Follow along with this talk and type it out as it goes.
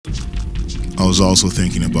I was also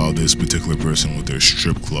thinking about this particular person with their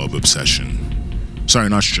strip club obsession. Sorry,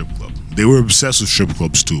 not strip club. They were obsessed with strip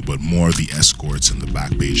clubs too, but more the escorts and the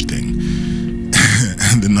Backpage thing.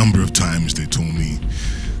 And the number of times they told me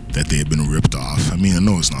that they had been ripped off. I mean, I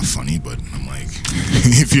know it's not funny, but I'm like,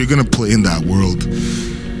 if you're gonna play in that world,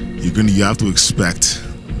 you have to expect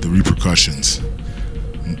the repercussions.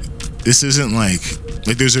 This isn't like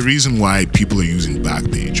there's a reason why people are using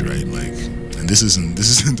Backpage, right? Like, and this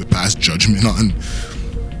isn't to pass judgment on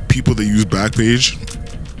people that use Backpage.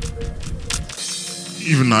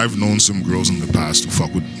 Even I've known some girls in the past who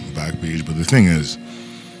fuck with Backpage, but the thing is,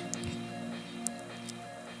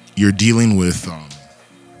 you're dealing with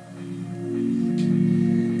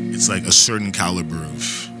it's like a certain caliber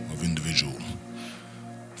of individual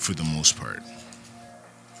for the most part.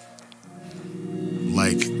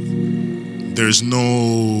 Like, there's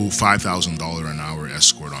no $5,000 an hour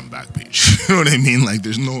escort on Backpage. You know what I mean? Like,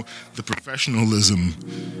 the professionalism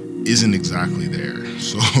isn't exactly there.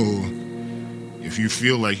 So if you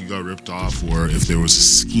feel like you got ripped off, or if there was a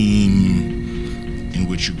scheme in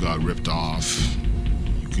which you got ripped off,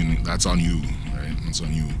 that's on you, right? That's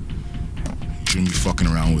on you. You shouldn't be fucking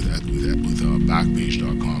around with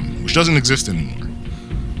Backpage.com, which doesn't exist anymore.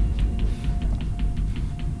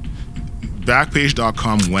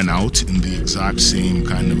 Backpage.com went out in the exact same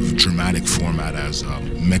kind of dramatic format as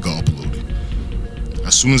Mega Upload.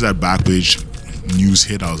 As soon as that Backpage news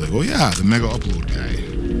hit, I was like, oh yeah, the Mega Upload guy.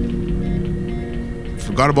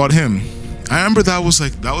 Forgot about him. I remember that was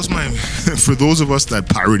my, for those of us that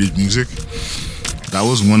pirated music, that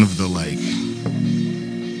was one of the like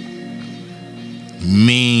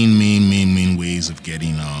main ways of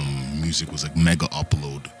getting music, was like Mega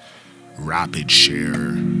Upload, Rapid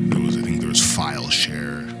Share. I think there was File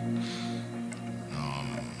Share,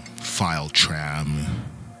 File Tram,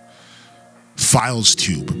 Files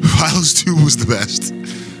Tube. Files Tube was the best.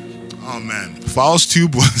 Oh man, Files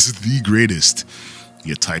Tube was the greatest.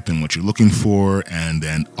 You type in what you're looking for, and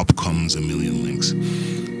then up comes a million links.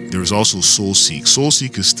 There's also SoulSeek.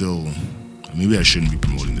 SoulSeek is still, maybe I shouldn't be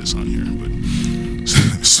promoting this on here, but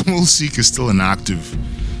SoulSeek is still an active,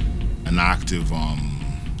 I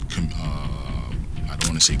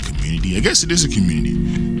don't want to say community. I guess it is a community.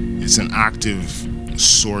 It's an active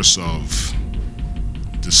source of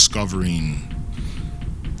discovering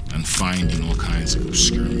and finding all kinds of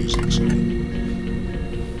obscure music. So,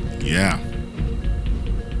 yeah.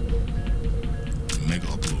 Mega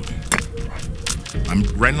Upload.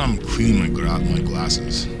 Right now I'm cleaning my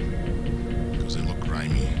glasses because they look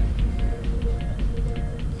grimy.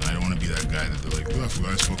 I don't want to be that guy that they're like, oh, I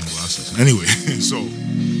forgot his fucking glasses. Anyway, so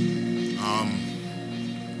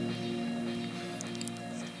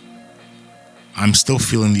I'm still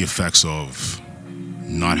feeling the effects of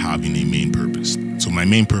not having a main purpose. So my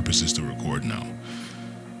main purpose is to record now.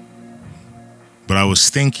 But I was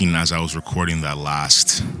thinking as I was recording that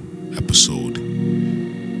last episode,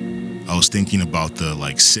 I was thinking about the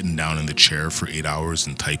like sitting down in the chair for 8 hours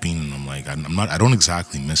and typing, and I'm like, I don't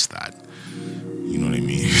exactly miss that. You know what I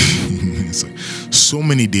mean? It's like so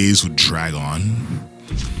many days would drag on.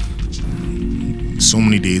 So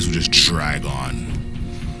many days would just drag on.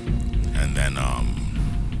 And then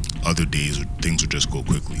other days things would just go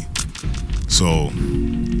quickly. So,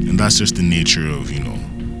 and that's just the nature of,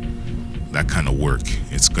 that kind of work.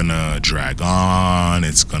 It's gonna drag on,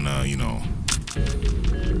 it's gonna,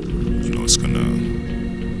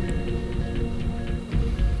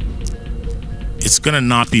 it's gonna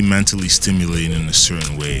not be mentally stimulating in a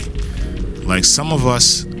certain way. Like some of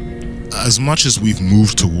us, as much as we've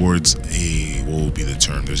moved towards what would be the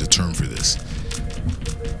term? There's a term for this.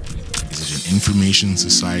 Is it an information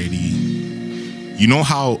society? You know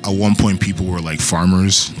how at one point people were like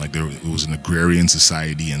farmers, like it was an agrarian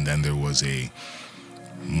society, and then there was a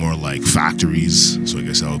more like factories, so I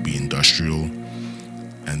guess that would be industrial,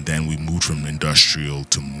 and then we moved from industrial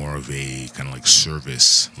to more of a kind of like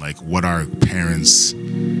service, like what our parents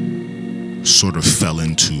sort of fell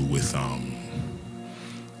into with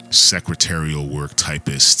secretarial work,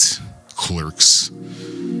 typists, clerks,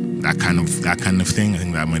 that kind of thing. I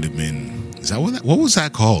think that might have been, what was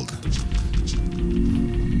that called?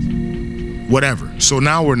 Whatever. So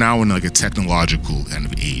now we're in like a technological kind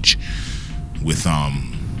of age with all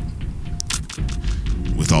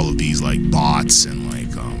of these like bots and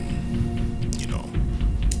like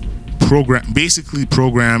basically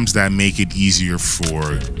programs that make it easier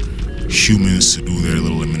for humans to do their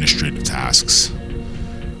little administrative tasks.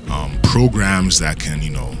 Programs that can,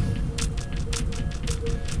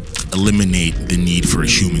 eliminate the need for a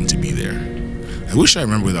human to be there. I wish I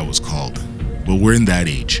remember what that was called, but we're in that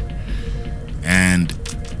age. And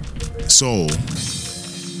So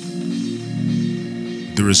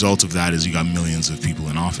the result of that is you got millions of people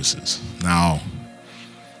in offices. Now,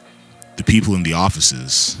 the people in the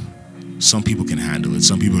offices, some people can handle it.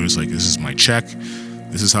 Some people are just like, this is my check.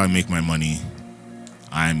 This is how I make my money.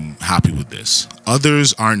 I'm happy with this.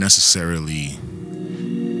 Others aren't necessarily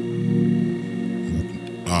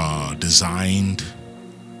designed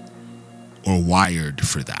or wired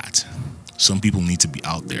for that. Some people need to be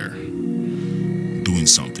out there doing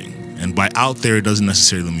something. And by out there, it doesn't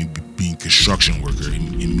necessarily mean being a construction worker.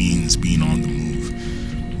 It means being on the move.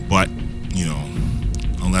 But, you know,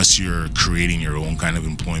 unless you're creating your own kind of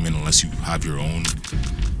employment, unless you have your own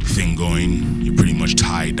thing going, you're pretty much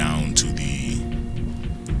tied down to the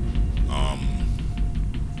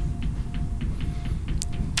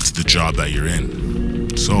job that you're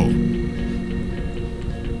in. So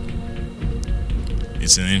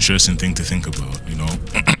it's an interesting thing to think about, you know,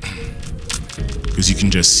 because you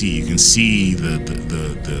can see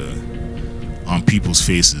the on people's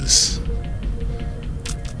faces.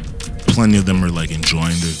 Plenty of them are like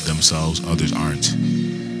enjoying themselves, others aren't.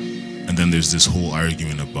 And then there's this whole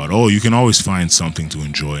argument about, oh, you can always find something to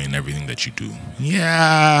enjoy in everything that you do.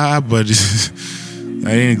 Yeah, but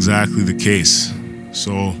that ain't exactly the case.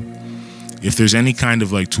 So if there's any kind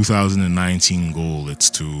of like 2019 goal, it's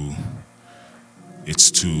to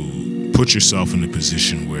put yourself in a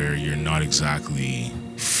position where you're not exactly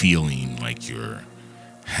feeling like you're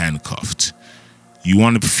handcuffed. You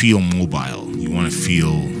want to feel mobile. You want to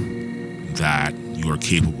feel that you are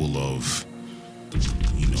capable of,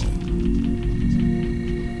 you know,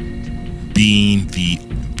 being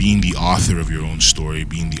the author of your own story,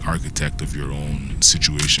 being the architect of your own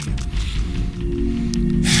situation,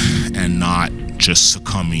 and not just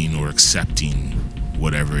succumbing or accepting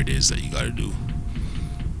whatever it is that you got to do.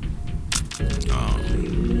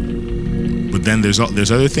 But then there's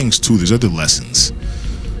other things too. There's other lessons,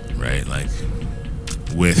 right? Like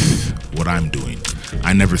with what I'm doing,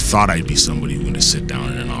 I never thought I'd be somebody who's going to sit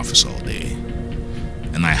down in an office all day,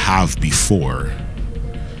 and I have before.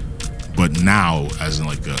 But now, as in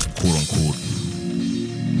like a quote unquote,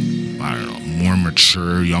 I don't know, more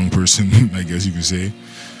mature young person, I guess you could say,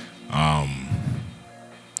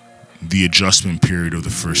 the adjustment period of the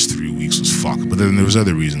first 3 weeks was fucked. But then there was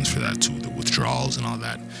other reasons for that too, the withdrawals and all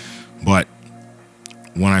that. But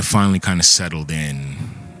when I finally kind of settled in,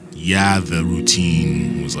 yeah, the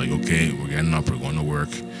routine was like, okay, we're getting up, we're going to work,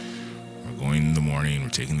 we're going in the morning, we're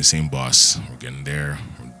taking the same bus, we're getting there,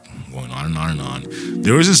 we're going on and on and on.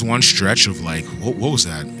 There was this one stretch of like, what was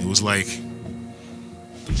that? It was like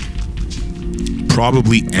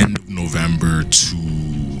probably end of November to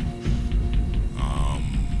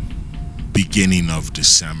beginning of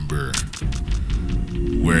December,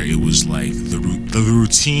 where it was like the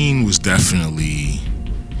routine was definitely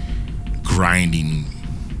grinding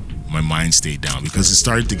my mind state down, because it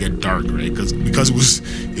started to get dark, right? Because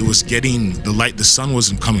it was getting the sun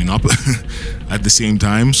wasn't coming up at the same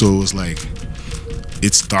time, so it was like,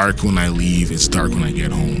 it's dark when I leave, it's dark when I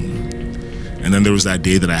get home. And then there was that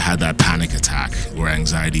day that I had that panic attack or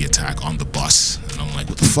anxiety attack on the bus, and I'm like,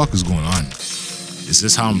 what the fuck is going on? Is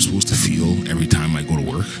this how I'm supposed to feel every time I go to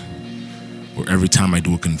work, or every time I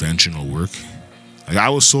do a convention or work? Like, I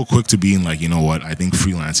was so quick to being like, you know what, I think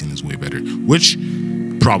freelancing is way better, which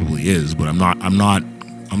probably is, but I'm not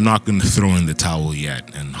going to throw in the towel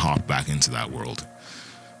yet and hop back into that world,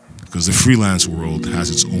 because the freelance world has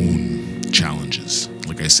its own challenges.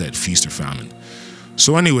 Like I said, feast or famine.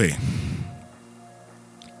 So anyway,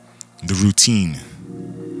 the routine,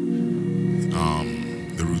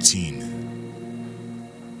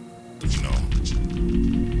 you know,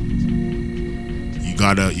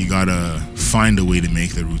 you gotta find a way to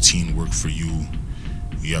make the routine work for you.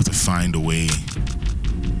 You have to find a way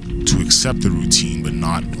to accept the routine, but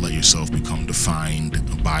not let yourself become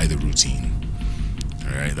defined by the routine.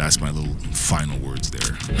 All right, that's my little final words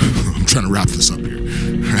there. I'm trying to wrap this up here.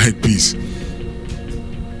 All right, peace.